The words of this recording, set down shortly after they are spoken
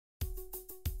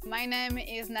My name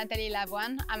is Nathalie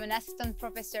Lavoine. I'm an assistant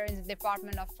professor in the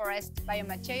Department of Forest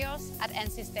Biomaterials at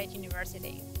NC State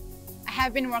University. I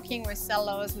have been working with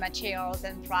cellulose materials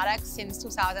and products since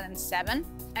 2007,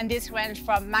 and this ranged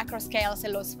from macro-scale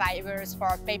cellulose fibers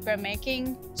for paper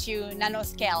making to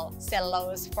nanoscale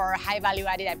cellulose for high-value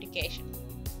added application.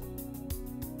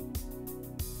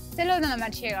 Cellulose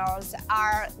nanomaterials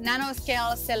are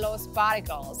nanoscale cellulose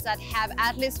particles that have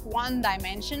at least one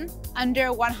dimension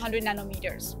under 100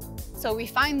 nanometers. So we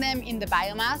find them in the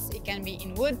biomass. It can be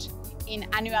in wood, in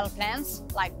annual plants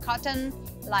like cotton,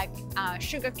 like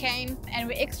sugarcane, and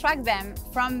we extract them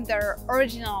from their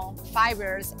original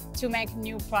fibers to make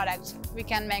new products. We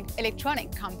can make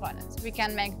electronic components, we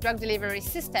can make drug delivery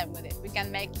system with it, we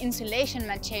can make insulation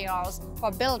materials for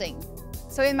building.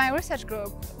 So in my research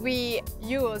group, we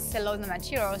use cellulose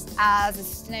materials as a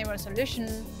sustainable solution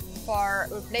for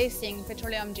replacing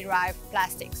petroleum-derived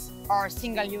plastics or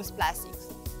single-use plastics.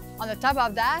 On the top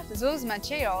of that, those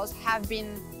materials have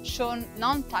been shown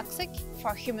non-toxic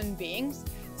for human beings.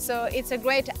 So it's a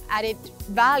great added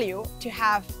value to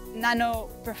have nano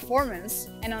performance.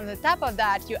 And on the top of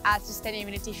that, you add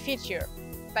sustainability feature,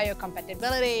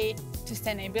 biocompatibility,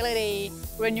 sustainability,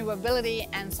 renewability,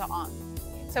 and so on.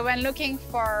 So when looking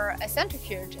for a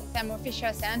centrifuge, Thermo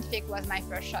Fisher Scientific was my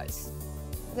first choice.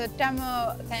 The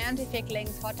Thermo Scientific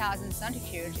LYNX 4000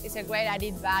 centrifuge is a great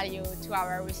added value to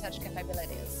our research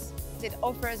capabilities. It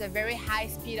offers a very high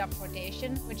speed of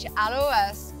rotation, which allows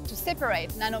us to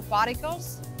separate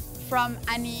nanoparticles from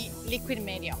any liquid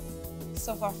medium.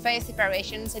 So for phase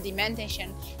separation,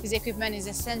 sedimentation, this equipment is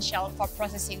essential for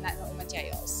processing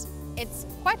nanomaterials. It's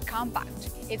quite compact.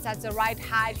 It's at the right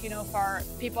height, for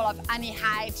people of any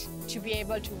height to be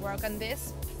able to work on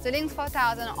this. The LYNX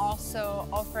 4000 also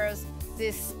offers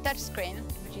this touchscreen,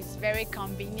 which is very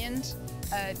convenient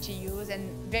to use and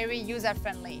very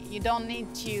user-friendly. You don't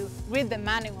need to read the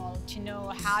manual to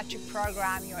know how to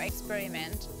program your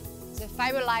experiment. The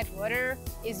Fiberlite rotor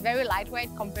is very lightweight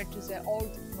compared to the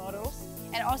old models,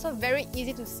 and also very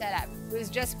easy to set up.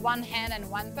 With just one hand and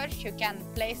one push, you can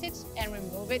place it and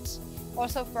remove it.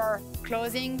 Also for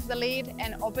closing the lid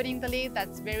and opening the lid,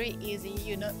 that's very easy.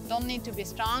 You don't need to be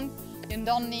strong. You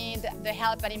don't need the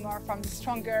help anymore from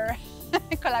stronger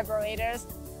collaborators.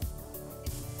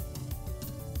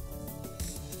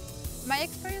 My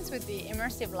experience with the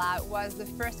Immersive lab was the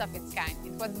first of its kind.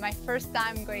 It was my first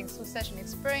time going through such an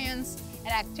experience,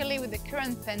 and actually with the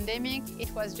current pandemic, it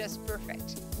was just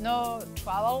perfect. No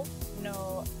travel,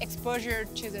 no exposure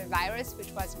to the virus,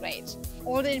 which was great.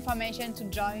 All the information to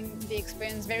join the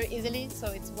experience very easily, so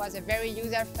it was a very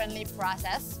user-friendly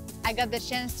process. I got the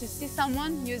chance to see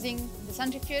someone using the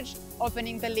centrifuge,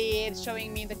 opening the lid,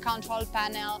 showing me the control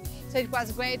panel. So it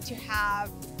was great to have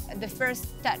the first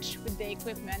touch with the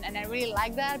equipment, and I really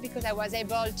liked that because I was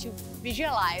able to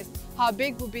visualize how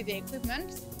big would be the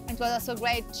equipment. It was also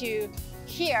great to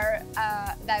hear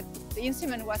that the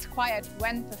instrument was quiet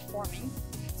when performing.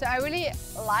 So I really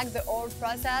liked the whole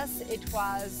process. It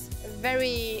was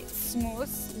very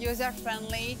smooth,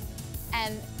 user-friendly,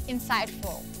 and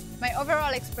insightful. My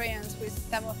overall experience with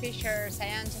Thermo Fisher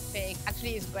Scientific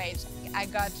actually is great. I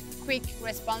got quick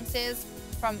responses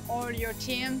from all your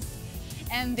team,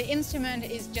 and the instrument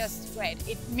is just great.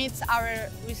 It meets our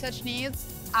research needs.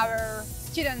 Our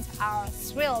students are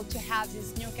thrilled to have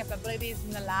these new capabilities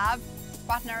in the lab.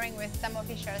 Partnering with Thermo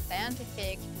Fisher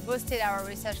Scientific boosted our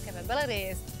research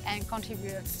capabilities and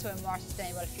contributes to a more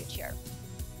sustainable future.